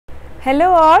Hello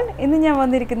all, ഇന്ന് ഞാൻ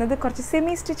വന്നിരിക്കുന്നത് കുറച്ച്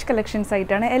സെമി സ്റ്റിച്ച് കളക്ഷൻസ്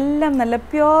ആയിട്ടാണ്. എല്ലാം നല്ല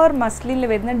പ്യുവർ മസ്ലിനിൽ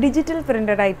വരുന്ന ഡിജിറ്റൽ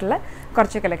പ്രിന്റഡ് ആയിട്ടുള്ള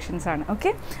കുറച്ച് കളക്ഷൻസ് ആണ്.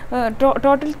 ഓക്കെ,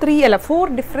 ടോട്ടൽ 4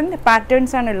 ഡിഫറെൻറ്റ്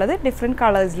പാറ്റേൺസ് ആണ് ഉള്ളത്. ഡിഫറെൻറ്റ്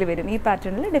കളേഴ്സിൽ വരും. ഈ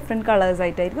പാറ്റേണിൽ ഡിഫറെൻറ്റ് കളേഴ്സ്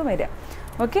ആയിട്ടായിരിക്കും വരിക.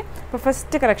 ഓക്കെ, അപ്പോൾ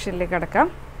ഫസ്റ്റ് കളക്ഷനിലേക്ക് കിടക്കാം.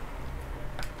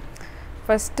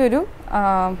 ഫസ്റ്റ് ഒരു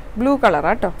ബ്ലൂ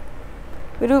കളറാണ് കേട്ടോ.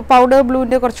 ഒരു പൗഡർ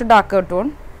ബ്ലൂവിൻ്റെ കുറച്ച് ഡാർക്ക് ടോൺ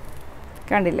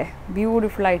കണ്ടില്ലേ,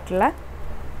 ബ്യൂട്ടിഫുൾ ആയിട്ടുള്ള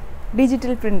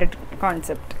ഡിജിറ്റൽ പ്രിന്റഡ്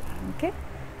കോൺസെപ്റ്റ്. ഓക്കെ,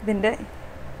 ഇതിൻ്റെ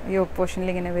യോക്ക് പോർഷനിൽ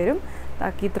ഇങ്ങനെ വരും.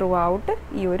 താക്കി ത്രൂ ഔട്ട്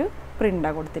ഈ ഒരു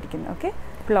പ്രിൻ്റാണ് കൊടുത്തിരിക്കുന്നത്. ഓക്കെ,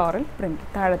 ഫ്ലോറൽ പ്രിൻറ്റ്,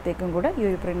 താഴത്തേക്കും കൂടെ ഈ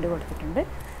ഒരു പ്രിൻ്റ് കൊടുത്തിട്ടുണ്ട്.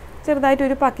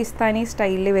 ചെറുതായിട്ടൊരു പാകിസ്ഥാനി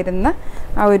സ്റ്റൈലിൽ വരുന്ന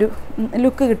ആ ഒരു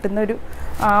ലുക്ക് കിട്ടുന്ന ഒരു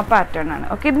പാറ്റേൺ ആണ്.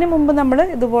 ഓക്കെ, ഇതിന് മുമ്പ് നമ്മൾ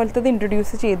ഇതുപോലത്തത്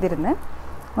ഇൻട്രൊഡ്യൂസ് ചെയ്തിരുന്നത്.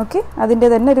 ഓക്കെ, അതിൻ്റെ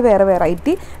തന്നെ ഒരു വേറെ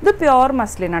വെറൈറ്റി. ഇത് പ്യുവർ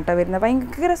മസ്ലിൻ ആട്ടോ വരുന്നത്,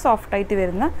 ഭയങ്കര സോഫ്റ്റായിട്ട്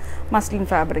വരുന്ന മസ്ലിൻ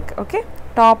ഫാബ്രിക്. ഓക്കെ,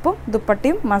 ടോപ്പും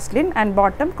ദുപ്പട്ടയും മസ്ലിൻ ആൻഡ്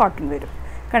ബോട്ടം കോട്ടൺ വരും.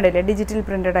 കണ്ടില്ലേ, ഡിജിറ്റൽ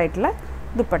പ്രിൻ്റഡ് ആയിട്ടുള്ള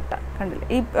ദുപ്പട്ട കണ്ടില്ലേ.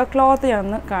 ഈ ക്ലോത്ത് ഞാൻ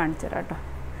ഒന്ന് കാണിച്ചു തരാം കേട്ടോ.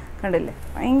 കണ്ടില്ലേ,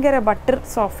 ഭയങ്കര ബട്ടർ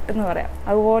സോഫ്റ്റ് എന്ന് പറയാം,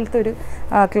 അതുപോലത്തെ ഒരു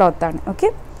ക്ലോത്താണ്. Okay,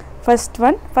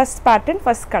 first pattern,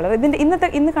 first colour. ഇതിൻ്റെ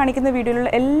ഇന്ന് കാണിക്കുന്ന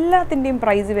വീഡിയോയിലുള്ള എല്ലാത്തിൻ്റെയും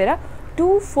പ്രൈസ് വരിക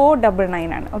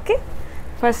 2499 ആണ്. Okay,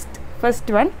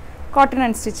 first one cotton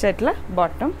and stitch ആയിട്ടുള്ള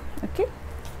ബോട്ടം. ഓക്കെ,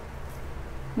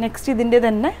 നെക്സ്റ്റ് ഇതിൻ്റെ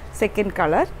തന്നെ സെക്കൻഡ്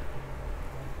കളർ.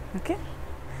 ഓക്കെ,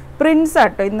 പ്രിൻസ്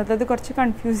ആട്ടോ ഇന്നത്തേത്. കുറച്ച്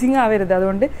കൺഫ്യൂസിങ് ആവരുത്,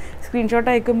 അതുകൊണ്ട് സ്ക്രീൻഷോട്ട്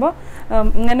അയക്കുമ്പോൾ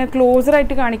ഇങ്ങനെ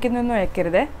ക്ലോസറായിട്ട് കാണിക്കുന്നൊന്നും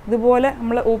അയക്കരുത്. ഇതുപോലെ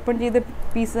നമ്മൾ ഓപ്പൺ ചെയ്ത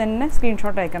പീസ് തന്നെ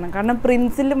സ്ക്രീൻഷോട്ട് അയക്കണം, കാരണം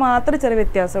പ്രിൻസിൽ മാത്രമേ ചെറിയ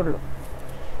വ്യത്യാസമുള്ളൂ.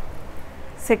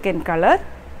 Second colour.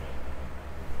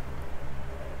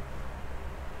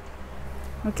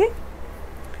 Okay,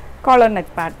 collar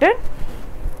neck pattern,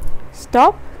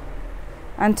 stop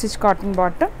and stitch cotton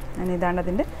bottom. ഇതാണ്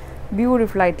അതിൻ്റെ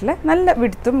ബ്യൂട്ടിഫുൾ ആയിട്ടുള്ള നല്ല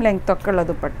വിഡ്ത്തും ലെങ്ത്തും ഒക്കെ ഉള്ള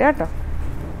ദുപ്പട്ട കേട്ടോ.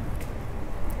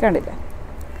 കണ്ടില്ലേ,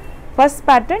 ഫസ്റ്റ്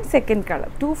പാറ്റേൺ, സെക്കൻഡ് കളർ.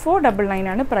 2499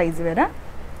 ആണ് പ്രൈസ് വരിക.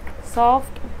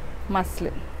 Soft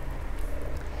muslin.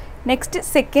 Next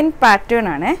second pattern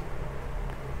ആണ്.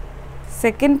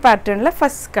 Second പാറ്റേണിലെ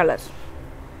first colour.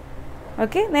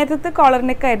 ഓക്കെ, നേരത്തെ കോളർ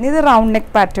നെക്ക് ആയിരുന്നു, ഇത് റൗണ്ട്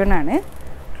നെക്ക് പാറ്റേൺ ആണ്.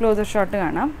 ക്ലോസർ ഷോട്ട്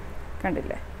കാണാം,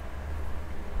 കണ്ടില്ലേ.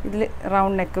 ഇതിൽ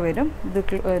റൗണ്ട് നെക്ക് വരും.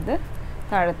 ഇത്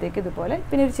താഴത്തേക്ക് ഇതുപോലെ,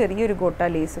 പിന്നെ ഒരു ചെറിയൊരു ഗോട്ട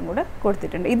ലേസും കൂടെ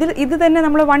കൊടുത്തിട്ടുണ്ട്. ഇത് തന്നെ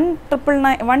നമ്മൾ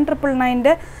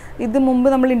 199 ഇത് മുമ്പ്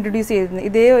നമ്മൾ ഇൻട്രൊഡ്യൂസ് ചെയ്തിരുന്നു.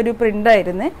 ഇതേ ഒരു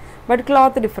പ്രിൻ്റായിരുന്നു, ബട്ട്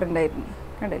ക്ലോത്ത് ഡിഫറെൻ്റ് ആയിരുന്നു.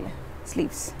 കണ്ടില്ലേ,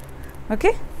 സ്ലീവ്സ്.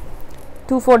 Okay,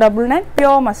 2499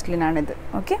 pure മസ്ലിനാണിത്.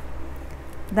 ഓക്കെ,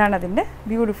 ഇതാണ് അതിൻ്റെ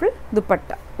ബ്യൂട്ടിഫുൾ ദുപ്പട്ട.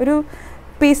 ഒരു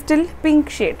പേസ്റ്റൽ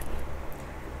പിങ്ക് ഷെയ്ഡ്,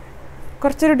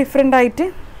 കുറച്ചൊരു ഡിഫറെൻ്റ് ആയിട്ട്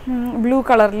ബ്ലൂ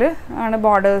കളറിൽ ആണ്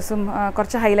ബോർഡേഴ്സും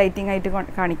കുറച്ച് ഹൈലൈറ്റിംഗ് ആയിട്ട്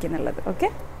കാണിക്കുന്നുള്ളത്. ഓക്കെ,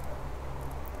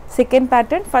 സെക്കൻഡ്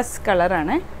പാറ്റേൺ, ഫസ്റ്റ്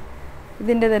കളറാണ്.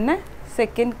 ഇതിൻ്റെ തന്നെ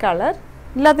സെക്കൻഡ് കളർ.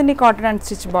 എല്ലാത്തിൻ്റെയും cotton and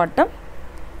stitch bottom.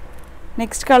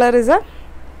 Next colour is A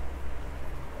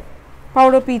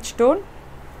powder peach tone.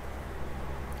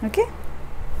 Okay,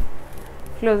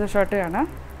 closer shot കാണാം.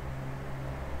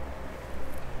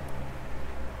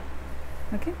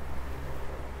 Okay,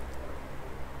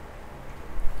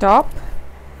 top.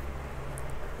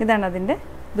 ഇതാണ് അതിൻ്റെ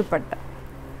ദുപ്പട്ട.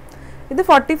 ഇത്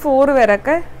 44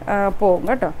 വരെയൊക്കെ പോകും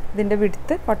കേട്ടോ. ഇതിൻ്റെ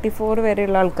വിഡ്ത്ത് 44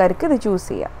 വരെയുള്ള ആൾക്കാർക്ക് ഇത് ചൂസ്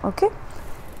ചെയ്യാം. ഓക്കെ,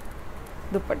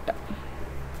 ദുപ്പട്ട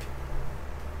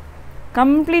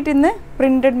കംപ്ലീറ്റ് ഇന്ന്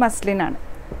പ്രിൻറ്റഡ് മസ്ലിനാണ്.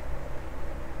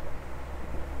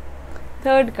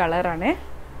 തേർഡ് കളറാണ്,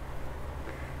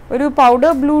 ഒരു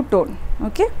പൗഡർ ബ്ലൂ ടോൺ.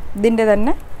 ഓക്കെ, ഇതിൻ്റെ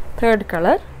തന്നെ തേർഡ്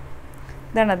കളർ.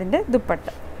 ഇതാണ് അതിൻ്റെ ദുപ്പട്ട.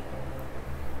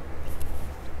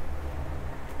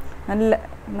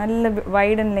 നല്ല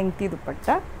wide and lengthy dupatta,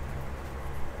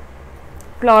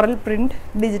 floral print,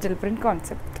 digital print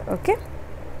concept. Okay,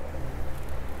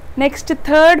 next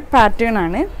third pattern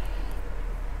ആണ്.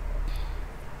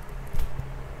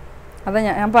 അത്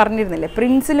ഞാൻ പറഞ്ഞിരുന്നില്ലേ,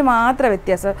 പ്രിൻസിൽ മാത്രമേ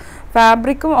വ്യത്യാസം,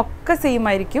 ഫാബ്രിക്കും ഒക്കെ സെയിം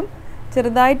ആയിരിക്കും,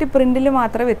 ചെറുതായിട്ട് പ്രിൻറ്റിൽ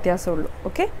മാത്രമേ വ്യത്യാസമുള്ളൂ.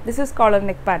 Okay, this is collar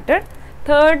neck pattern.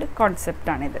 Third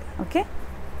കോൺസെപ്റ്റാണിത്. Okay,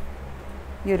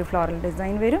 ഈ ഒരു ഫ്ലോറൽ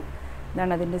ഡിസൈൻ വരും.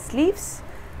 ഇതാണ് അതിൻ്റെ സ്ലീവ്സ്.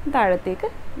 താഴത്തേക്ക്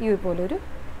ഈ പോലൊരു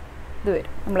ഇത്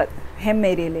വരും നമ്മൾ ഹെം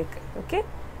ഏരിയയിലേക്ക്. Okay,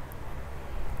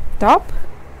 top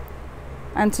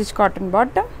and stitch cotton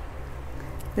bottom.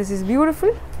 This is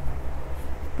beautiful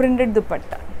printed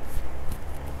dupatta.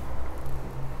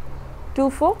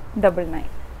 2499.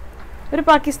 ഒരു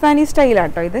പാകിസ്ഥാനി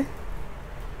സ്റ്റൈലാട്ടോ ഇത്.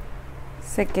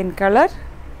 സെക്കൻഡ് കളർ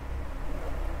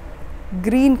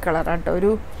ഗ്രീൻ കളർ ആട്ടോ,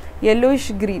 ഒരു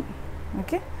yellowish green.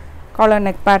 Okay, collar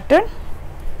neck pattern.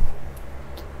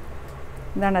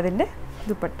 ഇതാണ് അതിൻ്റെ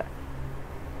dupatta.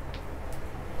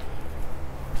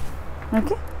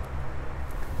 Okay,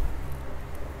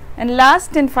 and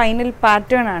last and final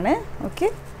pattern ആണ്. ഓക്കെ,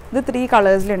 ഇത് 3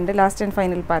 കളേഴ്സിലുണ്ട്. Last and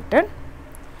final pattern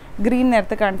green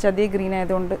നേരത്തെ കാണിച്ച അതേ ഗ്രീൻ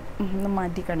ആയതുകൊണ്ട് ഒന്ന്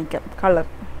മാറ്റി കാണിക്കാം കളർ.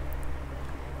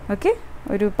 ഓക്കെ,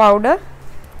 ഒരു പൗഡർ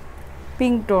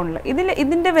പിങ്ക് ടോണിൽ.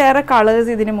 ഇതിൻ്റെ വേറെ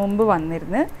കളേഴ്സ് ഇതിന് മുമ്പ്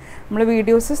വന്നിരുന്നു. നമ്മൾ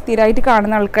വീഡിയോസ് സ്ഥിരമായിട്ട്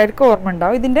കാണുന്ന ആൾക്കാർക്ക് ഓർമ്മ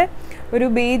ഉണ്ടാവും. ഇതിൻ്റെ ഒരു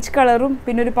ബേജ് കളറും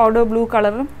പിന്നെ ഒരു പൗഡർ ബ്ലൂ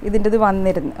കളറും ഇതിൻ്റെത്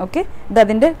വന്നിരുന്നു. ഓക്കെ,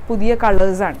 ഇതതിൻ്റെ പുതിയ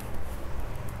കളേഴ്സാണ്.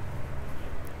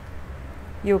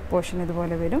 യോക്ക് പോർഷൻ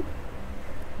ഇതുപോലെ വരും.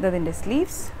 ഇതതിൻ്റെ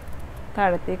സ്ലീവ്സ്,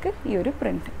 താഴത്തേക്ക് ഈ ഒരു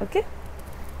print. Okay,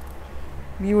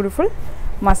 beautiful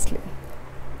muslin.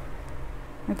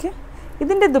 Okay,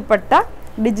 ഇതിൻ്റെ ദുപ്പട്ട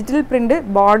ഡിജിറ്റൽ പ്രിൻ്റ്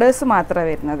ബോർഡേഴ്സ് മാത്രമേ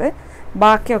വരുന്നത്,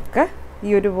 ബാക്കിയൊക്കെ ഈ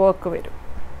ഒരു വർക്ക് വരും.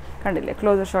 കണ്ടില്ലേ,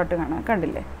 ക്ലോസർ ഷോട്ട് കാണാം,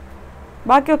 കണ്ടില്ലേ.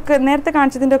 ബാക്കിയൊക്കെ നേരത്തെ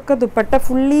കാണിച്ചതിൻ്റെ ഒക്കെ ദുപ്പട്ട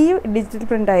ഫുള്ളി ഡിജിറ്റൽ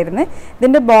പ്രിൻ്റ് ആയിരുന്നു.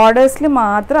 ഇതിൻ്റെ ബോർഡേഴ്സിൽ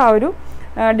മാത്രം ആ ഒരു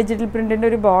ഡിജിറ്റൽ പ്രിൻറ്റിൻ്റെ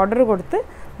ഒരു ബോർഡർ കൊടുത്ത്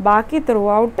ബാക്കി ത്രൂ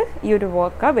ഔട്ട് ഈ ഒരു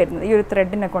വർക്കാണ് വരുന്നത്. ഈ ഒരു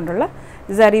ത്രെഡിനെ കൊണ്ടുള്ള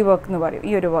സരി വർക്ക് എന്ന് പറയും,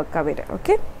 ഈ ഒരു വർക്കാണ് വരിക.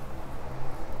 Okay,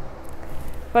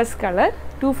 first colour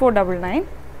 2499.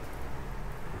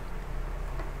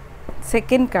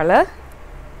 Second colour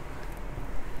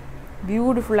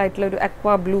beautiful ആയിട്ടുള്ള ഒരു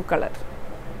അക്വാ ബ്ലൂ കളർ.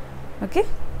 Okay,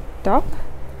 top.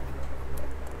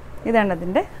 ഇതാണ്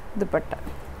അതിൻ്റെ dupatta.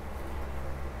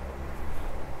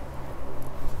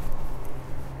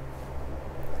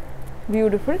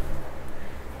 Beautiful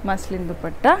muslin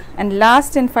dupatta. And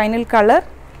last and final colour,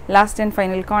 last and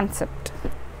final concept.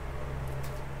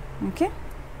 Okay,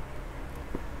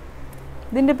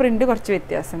 ഇതിൻ്റെ പ്രിൻ്റ് കുറച്ച്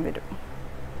വ്യത്യാസം വരും.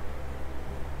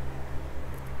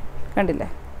 കണ്ടില്ലേ,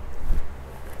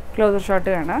 ക്ലോസർ ഷോട്ട്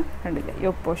കാണാം, കണ്ടില്ലേ,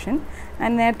 യോക്ക് പോർഷൻ.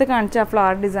 ആൻഡ് നേരത്തെ കാണിച്ച ആ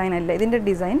ഫ്ലവർ ഡിസൈൻ അല്ല, ഇതിൻ്റെ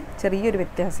ഡിസൈൻ ചെറിയൊരു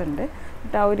വ്യത്യാസമുണ്ട്.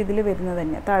 എന്നിട്ട് ആ ഒരു ഇതിൽ വരുന്നത്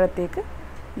തന്നെയാണ്, താഴത്തേക്ക്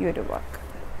ഈ ഒരു വർക്ക്.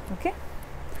 ഓക്കെ,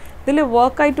 ഇതിൽ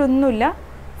വർക്കായിട്ടൊന്നുമില്ല,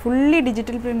 fully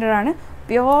digital പ്രിൻ്റഡാണ്.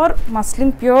 Pure muslin,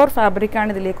 pure ഫാബ്രിക്കാണ്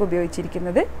ഇതിലേക്ക്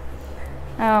ഉപയോഗിച്ചിരിക്കുന്നത്.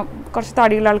 കുറച്ച്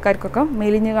തടിയുള്ള ആൾക്കാർക്കൊക്കെ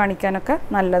മെലിഞ്ഞ് കാണിക്കാനൊക്കെ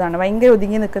നല്ലതാണ്. ഭയങ്കര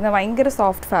ഒതുങ്ങി നിൽക്കുന്ന ഭയങ്കര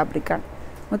സോഫ്റ്റ് ഫാബ്രിക്കാണ്.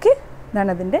 ഓക്കെ,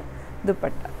 ഇതാണ് അതിൻ്റെ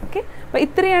ദുപ്പട്ട. ഓക്കെ, അപ്പോൾ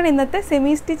ഇത്രയാണ് ഇന്നത്തെ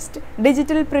semi stitched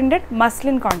digital printed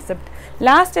muslin concept.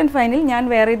 Last and final ഞാൻ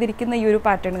വേറെ ചെയ്തിരിക്കുന്ന ഈ ഒരു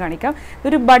പാറ്റേൺ കാണിക്കാം.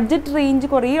 ഇതൊരു ബഡ്ജറ്റ് റേഞ്ച്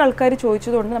കുറേ ആൾക്കാർ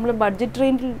ചോദിച്ചതുകൊണ്ട് നമ്മൾ ബഡ്ജറ്റ്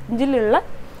റേഞ്ചിലുള്ള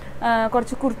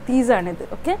കുറച്ച് കുർത്തീസാണിത്.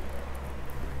 ഓക്കെ,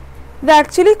 ഇത്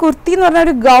ആക്ച്വലി കുർത്തി എന്ന് പറഞ്ഞാൽ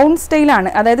ഒരു ഗൗൺ സ്റ്റൈലാണ്.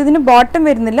 അതായത് ഇതിന് ബോട്ടം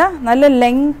വരുന്നില്ല, നല്ല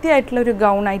ലെങ്തി ആയിട്ടുള്ള ഒരു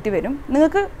ഗൗൺ ആയിട്ട് വരും.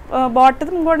 നിങ്ങൾക്ക്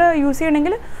ബോട്ടത്തും കൂടെ യൂസ്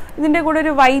ചെയ്യണമെങ്കിൽ ഇതിൻ്റെ കൂടെ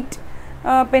ഒരു വൈറ്റ്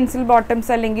പെൻസിൽ ബോട്ടംസ്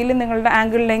അല്ലെങ്കിൽ നിങ്ങളുടെ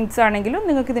ആംഗിൾ ലെങ്ത്സ് ആണെങ്കിലും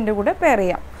നിങ്ങൾക്ക് ഇതിൻ്റെ കൂടെ പെയർ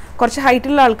ചെയ്യാം. കുറച്ച്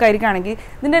ഹൈറ്റുള്ള ആൾക്കാർക്കാണെങ്കിൽ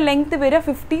ഇതിൻ്റെ ലെങ്ത്ത് വരെ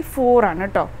 54 ആണ്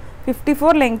കേട്ടോ.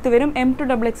 54 ലെങ്ത്ത് വരും. M to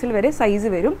XXL വരെ സൈസ്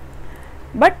വരും.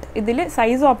 ബട്ട് ഇതിൽ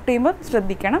സൈസ് ഓപ്റ്റ് ചെയ്യുമ്പോൾ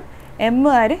ശ്രദ്ധിക്കണം, M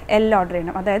ആര് L ഓർഡർ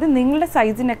ചെയ്യണം. അതായത് നിങ്ങളുടെ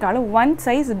സൈസിനേക്കാൾ 1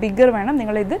 സൈസ് ബിഗർ വേണം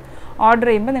നിങ്ങളിത് ഓർഡർ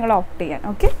ചെയ്യുമ്പോൾ നിങ്ങൾ ഓപ്റ്റ് ചെയ്യാൻ.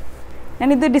 ഓക്കെ,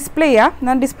 ഞാനിത് ഡിസ്പ്ലേ ചെയ്യാം.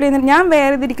 ഞാൻ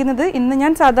വെയർ ചെയ്തിരിക്കുന്നത് ഇന്ന്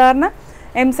ഞാൻ സാധാരണ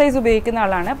M സൈസ് ഉപയോഗിക്കുന്ന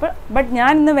ആളാണ്. ബട്ട്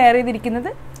ഞാൻ ഇന്ന് വെയർ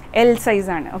ചെയ്തിരിക്കുന്നത് L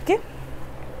സൈസാണ്. ഓക്കെ,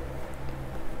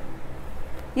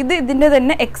 ഇതിൻ്റെ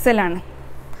തന്നെ XL ആണ്.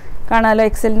 കാണാമല്ലോ,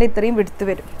 XLൻ്റെ ഇത്രയും വിടുത്ത്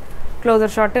വരും. ക്ലോസർ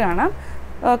ഷോട്ട് കാണാം.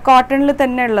 കോട്ടണിൽ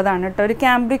തന്നെ ഉള്ളതാണ് കേട്ടോ. ഒരു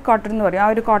ക്യാമ്പ്രിക് കോട്ടൺ എന്ന് പറയും. ആ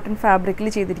ഒരു കോട്ടൺ ഫാബ്രിക്കിൽ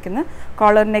ചെയ്തിരിക്കുന്ന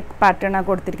കോളർ നെക്ക് പാറ്റേൺ ആണ്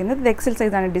കൊടുത്തിരിക്കുന്നത്. ഇത് XL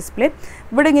സൈസാണ് ഡിസ്പ്ലേ.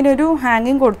 ഇവിടെ ഇങ്ങനെ ഒരു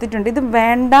ഹാങ്ങിങ് കൊടുത്തിട്ടുണ്ട്. ഇത്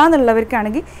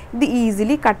വേണ്ടാന്നുള്ളവർക്കാണെങ്കിൽ ഇത്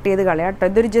ഈസിലി കട്ട് ചെയ്ത് കളയാം കേട്ടോ.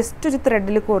 ഇതൊരു ജസ്റ്റ് ഒരു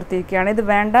ത്രെഡിൽ കോർത്തിരിക്കുകയാണ്. ഇത്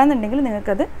വേണ്ടാന്നുണ്ടെങ്കിൽ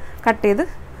നിങ്ങൾക്കത് കട്ട് ചെയ്ത്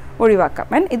ഒഴിവാക്കാം.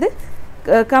 ആൻഡ് ഇത്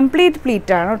കംപ്ലീറ്റ്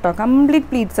പ്ലീറ്റ് ആണ് കേട്ടോ. കംപ്ലീറ്റ്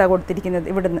പ്ലീറ്റ്സാണ് കൊടുത്തിരിക്കുന്നത്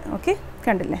ഇവിടുന്ന്. ഓക്കെ,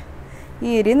 കണ്ടില്ലേ, ഈ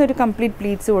ഏരിയയിൽ നിന്ന് ഒരു കംപ്ലീറ്റ്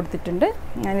പ്ലീറ്റ്സ് കൊടുത്തിട്ടുണ്ട്.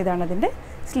 ഇതാണ് അതിൻ്റെ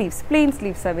സ്ലീവ്സ്, പ്ലെയിൻ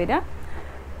സ്ലീവ്സാണ് വരിക.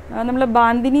 നമ്മൾ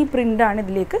ബാന്തിനി പ്രിൻ്റാണ്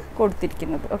ഇതിലേക്ക്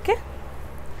കൊടുത്തിരിക്കുന്നത്. ഓക്കെ,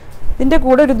 ഇതിൻ്റെ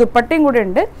കൂടെ ഒരു ദുപ്പട്ടയും കൂടെ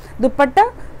ഉണ്ട്. ദുപ്പട്ട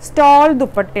സ്റ്റോൾ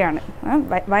ദുപ്പട്ടയാണ്.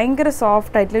 ഭയങ്കര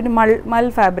സോഫ്റ്റ് ആയിട്ടുള്ള ഒരു മൽ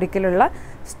ഫാബ്രിക്കിലുള്ള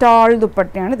സ്റ്റോൾ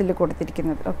ദുപ്പട്ടയാണ് ഇതിൽ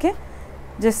കൊടുത്തിരിക്കുന്നത്. ഓക്കെ,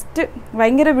 ജസ്റ്റ്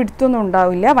ഭയങ്കര വിടുത്തൊന്നും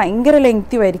ഉണ്ടാവില്ല, ഭയങ്കര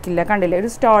ലെങ്തി ആയിരിക്കില്ല. കണ്ടില്ലേ, ഒരു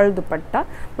സ്റ്റോൾ ദുപ്പട്ട.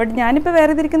 ബട്ട് ഞാനിപ്പോൾ വെയർ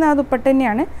ചെയ്തിരിക്കുന്ന ആ ദുപ്പട്ട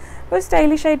തന്നെയാണ്. ഒരു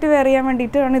സ്റ്റൈലിഷ് ആയിട്ട് വെയർ ചെയ്യാൻ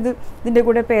വേണ്ടിയിട്ടാണ് ഇതിൻ്റെ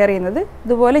കൂടെ പെയർ ചെയ്യുന്നത്.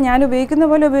 ഇതുപോലെ ഞാൻ ഉപയോഗിക്കുന്ന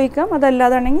പോലെ ഉപയോഗിക്കാം,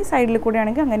 അതല്ലാതാണെങ്കിൽ സൈഡിൽ കൂടെ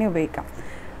ആണെങ്കിൽ അങ്ങനെ ഉപയോഗിക്കാം.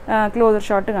 ക്ലോസർ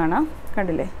ഷോട്ട് കാണാം,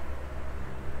 കണ്ടില്ലേ,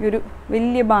 ഈ ഒരു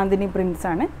വലിയ ബാന്തിനി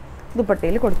പ്രിൻസാണ്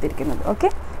ദുപ്പട്ടയിൽ കൊടുത്തിരിക്കുന്നത്. ഓക്കെ,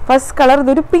 ഫസ്റ്റ് കളർ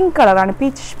ഇതൊരു പിങ്ക് കളറാണ്,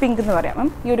 പീച്ച് പിങ്ക് എന്ന് പറയാം.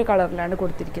 ഈ ഒരു കളറിലാണ്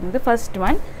കൊടുത്തിരിക്കുന്നത് ഫസ്റ്റ്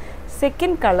വൺ.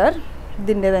 സെക്കൻഡ് കളർ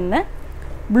ഇതിൻ്റെ തന്നെ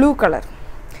ബ്ലൂ കളർ.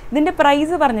 ഇതിൻ്റെ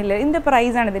പ്രൈസ് പറഞ്ഞില്ലേ, ഇതിൻ്റെ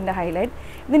പ്രൈസാണ് ഇതിൻ്റെ ഹൈലൈറ്റ്.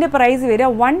 ഇതിൻ്റെ പ്രൈസ് വരിക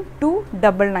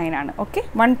 1299 ആണ്. ഓക്കെ,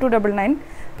 1299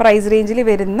 പ്രൈസ് റേഞ്ചിൽ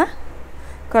വരുന്ന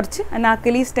കുറച്ച്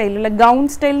അനാക്കലി സ്റ്റൈലുള്ള ഗൗൺ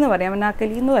സ്റ്റൈൽ എന്ന് പറയാം.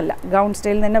 അനാക്കലി എന്നല്ല, ഗൗൺ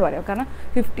സ്റ്റൈൽ തന്നെ പറയാം. കാരണം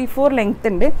 54 ലെങ്ത്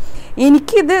ഉണ്ട്.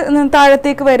 എനിക്കിത്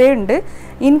താഴത്തേക്ക് വരെ ഉണ്ട്.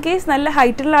 ഇൻ കേസ് നല്ല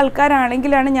ഹൈറ്റുള്ള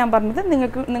ആൾക്കാരാണെങ്കിലാണ് ഞാൻ പറഞ്ഞത്,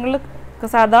 നിങ്ങൾ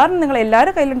സാധാരണ നിങ്ങൾ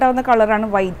എല്ലാവരും കയ്യിലുണ്ടാകുന്ന കളറാണ്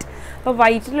വൈറ്റ്. അപ്പോൾ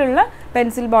വൈറ്റിലുള്ള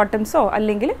പെൻസിൽ ബോട്ടംസോ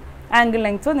അല്ലെങ്കിൽ ആംഗിൾ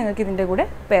ലെങ്ത്സോ നിങ്ങൾക്ക് ഇതിൻ്റെ കൂടെ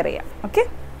പെയർ ചെയ്യാം. ഓക്കെ,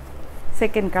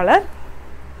 സെക്കൻഡ് കളർ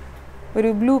ഒരു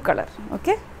ബ്ലൂ കളർ.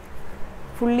 ഓക്കെ,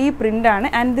 ഫുള്ളി പ്രിൻ്റാണ്.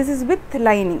 And this is with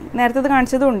lining. നേരത്തെ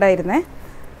കാണിച്ചതും ഉണ്ടായിരുന്നേ,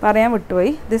 പറയാൻ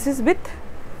വിട്ടുപോയി. This is with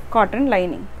cotton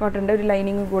lining. കോട്ടൻ്റെ ഒരു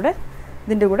ലൈനിങ് കൂടെ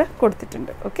ഇതിൻ്റെ കൂടെ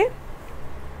കൊടുത്തിട്ടുണ്ട്. ഓക്കെ,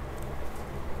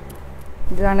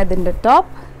 ഇതാണ് ഇതിൻ്റെ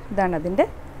ടോപ്പ്, ഇതാണ് അതിൻ്റെ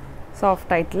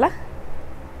സോഫ്റ്റ് ആയിട്ടുള്ള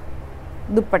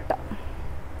ദുപ്പട്ട.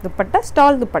 ദുപ്പട്ട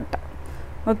സ്റ്റോൾ ദുപ്പട്ട.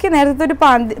 ഓക്കെ, നേരത്തെ ഒരു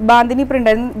ബാന്തിനി പ്രിൻ്റ്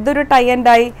ആയിരുന്നു. ഇതൊരു ടൈ ആൻഡ്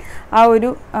ഡൈ ആ ഒരു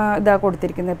ഇതാ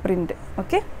കൊടുത്തിരിക്കുന്നത് print.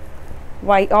 Okay,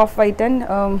 of white and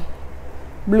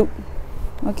blue.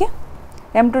 Okay,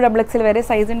 M2XXL വരെ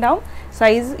സൈസ് ഉണ്ടാവും.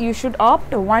 Size you should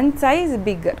opt 1 size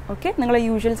bigger. Okay, നിങ്ങളെ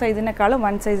യൂഷ്വൽ സൈസിനേക്കാളും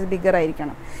 1 സൈസ് ബിഗർ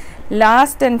ആയിരിക്കണം.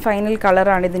 ലാസ്റ്റ് ആൻഡ് ഫൈനൽ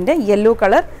കളറാണ് ഇതിൻ്റെ യെല്ലോ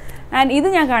കളർ. ആൻഡ് ഇത്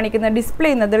ഞാൻ കാണിക്കുന്ന ഡിസ്പ്ലേ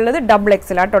ചെയ്യുന്നതുള്ളത്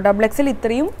XXL ആട്ടോ. XXL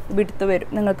ഇത്രയും വിടുത്ത് വരും.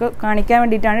 നിങ്ങൾക്ക് കാണിക്കാൻ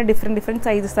വേണ്ടിയിട്ടാണ് ഡിഫറെൻറ്റ്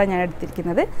സൈസസാണ് ഞാൻ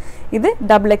എടുത്തിരിക്കുന്നത്. ഇത്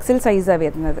XXL സൈസാണ്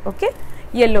വരുന്നത്. Okay,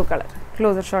 yellow colour.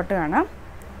 Closer shot കാണാം,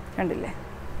 കണ്ടില്ലേ?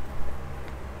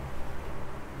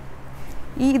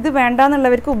 ഇത്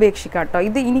വേണ്ടാന്നുള്ളവർക്ക് ഉപേക്ഷിക്കാം കേട്ടോ.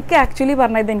 ഇത് എനിക്ക് ആക്ച്വലി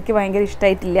പറഞ്ഞാൽ ഇത് എനിക്ക് ഭയങ്കര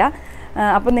ഇഷ്ടമായിട്ടില്ല.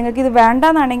 അപ്പോൾ നിങ്ങൾക്ക് ഇത്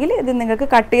വേണ്ടാന്നാണെങ്കിൽ ഇത് നിങ്ങൾക്ക്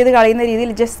കട്ട് ചെയ്ത് കളയുന്ന രീതിയിൽ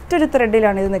ജസ്റ്റ് ഒരു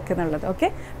ത്രെഡിലാണ് ഇത് നിൽക്കുന്നുള്ളത്. ഓക്കെ,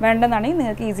 വേണ്ടെന്നാണെങ്കിൽ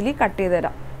നിങ്ങൾക്ക് ഈസിലി കട്ട് ചെയ്ത്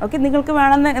തരാം. ഓക്കെ, നിങ്ങൾക്ക്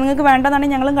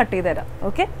വേണ്ടെന്നാണെങ്കിൽ ഞങ്ങളും കട്ട് ചെയ്ത് തരാം.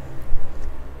 ഓക്കെ,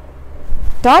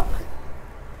 ടോപ്പ്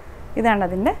ഇതാണ്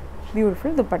അതിൻ്റെ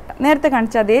ബ്യൂട്ടിഫുൾ ദുപ്പട്ട. നേരത്തെ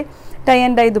കാണിച്ച അതേ ടൈ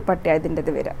ആൻഡ് ഡൈ ദുപ്പട്ടയാണ് ഇതിൻ്റെ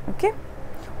ഇത് വരിക. ഓക്കെ,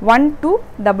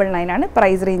 1299 ആണ്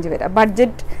പ്രൈസ് റേഞ്ച് വരിക.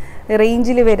 ബഡ്ജറ്റ്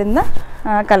റേഞ്ചിൽ വരുന്ന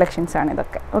കളക്ഷൻസാണ്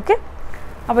ഇതൊക്കെ. ഓക്കെ,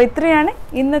 അപ്പോൾ ഇത്രയാണ്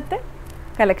ഇന്നത്തെ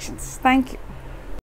കളക്ഷൻസ്. Thank you.